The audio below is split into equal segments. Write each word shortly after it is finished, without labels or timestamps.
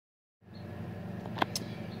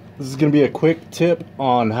This is going to be a quick tip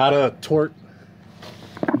on how to torque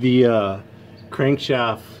the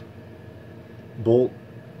crankshaft bolt.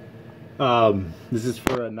 This is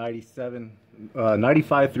for a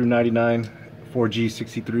 95 through 99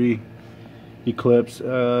 4G63 Eclipse.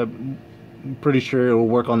 I'm pretty sure it will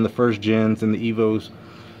work on the first gens and the Evos.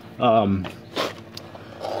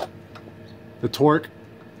 The torque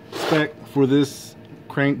spec for this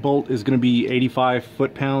crank bolt is going to be 85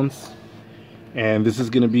 foot-pounds. And this is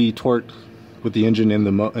going to be torqued with the engine in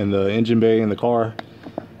the engine bay in the car.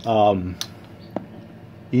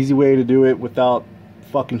 Easy way to do it without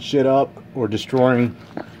fucking shit up or destroying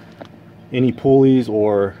any pulleys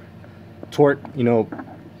or torque, you know,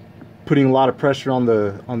 putting a lot of pressure on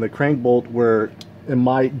the crank bolt where it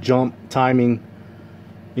might jump timing,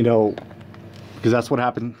 you know, because that's what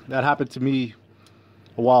happened. That happened to me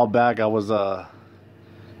a while back. I was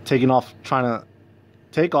trying to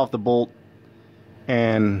take off the bolt,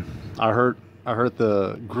 and I hurt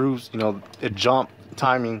the grooves, you know, it jumped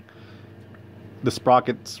timing. The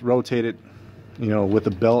sprockets rotated, you know, with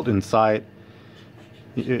the belt inside.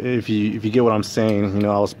 If you get what I'm saying, you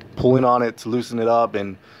know, I was pulling on it to loosen it up,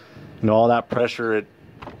 and you know, all that pressure, it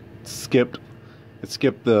skipped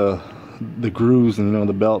the grooves and, you know,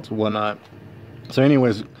 the belts and whatnot. So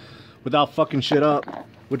anyways, without fucking shit up,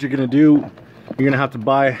 what you're gonna do, you're gonna have to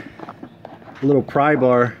buy a little pry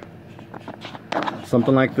bar.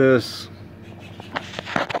 Something like this.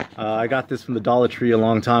 I got this from the Dollar Tree a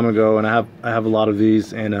long time ago, and I have a lot of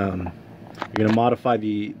these. And you're gonna modify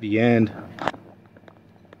the end,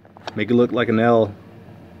 make it look like an L.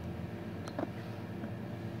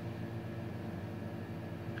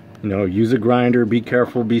 You know, use a grinder. Be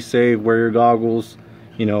careful. Be safe. Wear your goggles.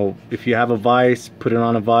 You know, if you have a vise, put it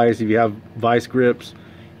on a vise. If you have vise grips,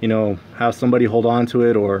 you know, have somebody hold on to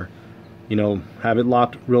it, or you know, have it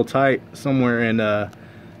locked real tight somewhere, and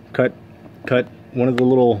cut one of the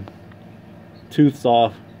little tooths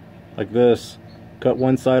off like this. Cut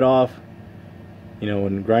one side off, you know,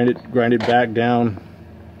 and grind it back down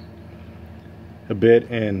a bit,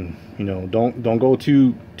 and you know, don't go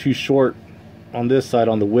too short on this side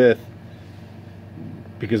on the width,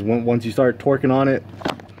 because once you start torquing on it,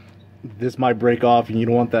 this might break off, and you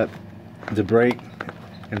don't want that to break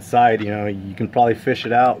inside. You know, you can probably fish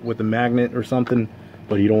it out with a magnet or something,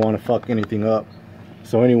 but you don't want to fuck anything up.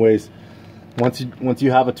 So anyways, once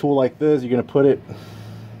you have a tool like this, you're gonna put it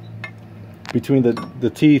between the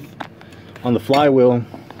teeth on the flywheel,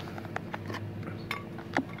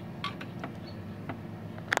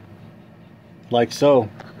 like so.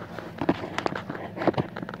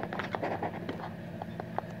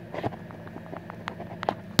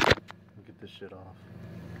 Get this shit off.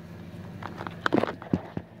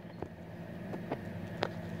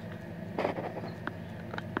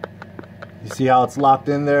 You see how it's locked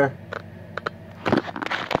in there?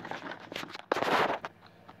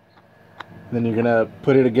 Then you're gonna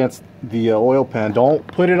put it against the oil pan. Don't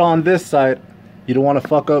put it on this side. You don't want to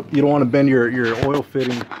fuck up. You don't want to bend your oil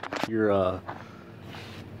fitting, your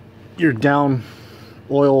down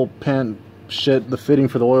oil pan shit, the fitting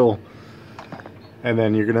for the oil. And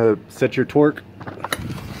then you're gonna set your torque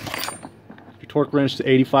wrench to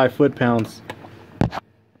 85 foot-pounds.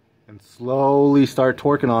 Slowly start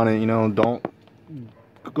torquing on it. You know, don't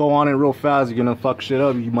go on it real fast. You're gonna fuck shit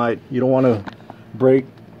up. You don't want to break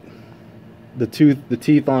the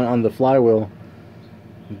teeth on the flywheel.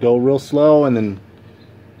 Go real slow, and then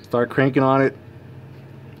start cranking on it,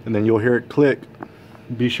 and then you'll hear it click.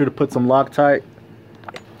 Be sure to put some Loctite.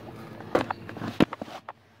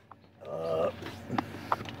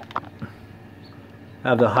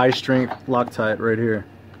 Have the high strength Loctite right here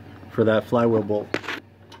for that flywheel bolt.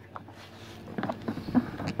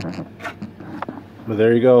 But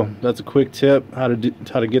there you go. That's a quick tip how to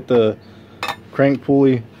get the crank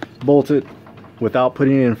pulley bolted without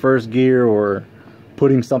putting it in first gear or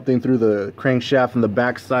putting something through the crankshaft on the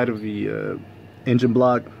back side of the engine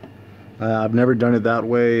block. I've never done it that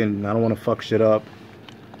way, and I don't want to fuck shit up.